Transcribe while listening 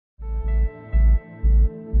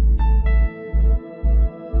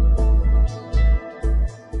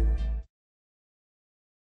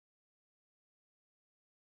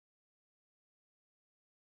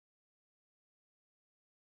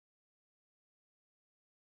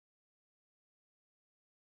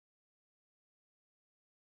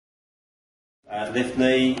Left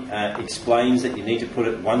knee explains that you need to put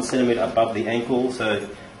it 1 centimetre above the ankle, so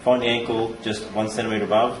find the ankle just 1 centimetre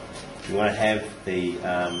above. You want to have the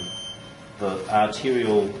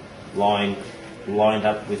arterial line lined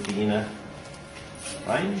up with the inner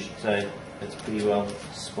range, so that's pretty well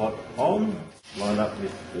spot on. Lined up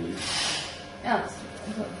with the... Alex,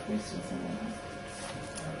 I've got questions in there.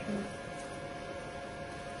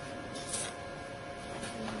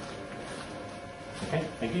 Okay,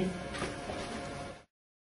 thank you.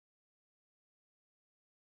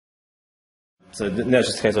 So now it's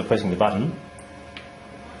just a case of pressing the button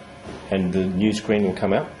and the new screen will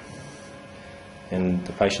come out and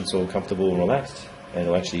the patient's all comfortable and relaxed and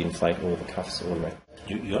it'll actually inflate all the cuffs automatically.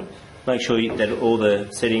 You got it? Make sure that all the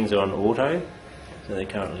settings are on auto, so they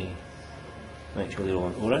currently make sure they're all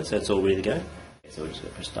on auto, so it's all ready to go. So we're just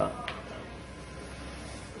going to press start.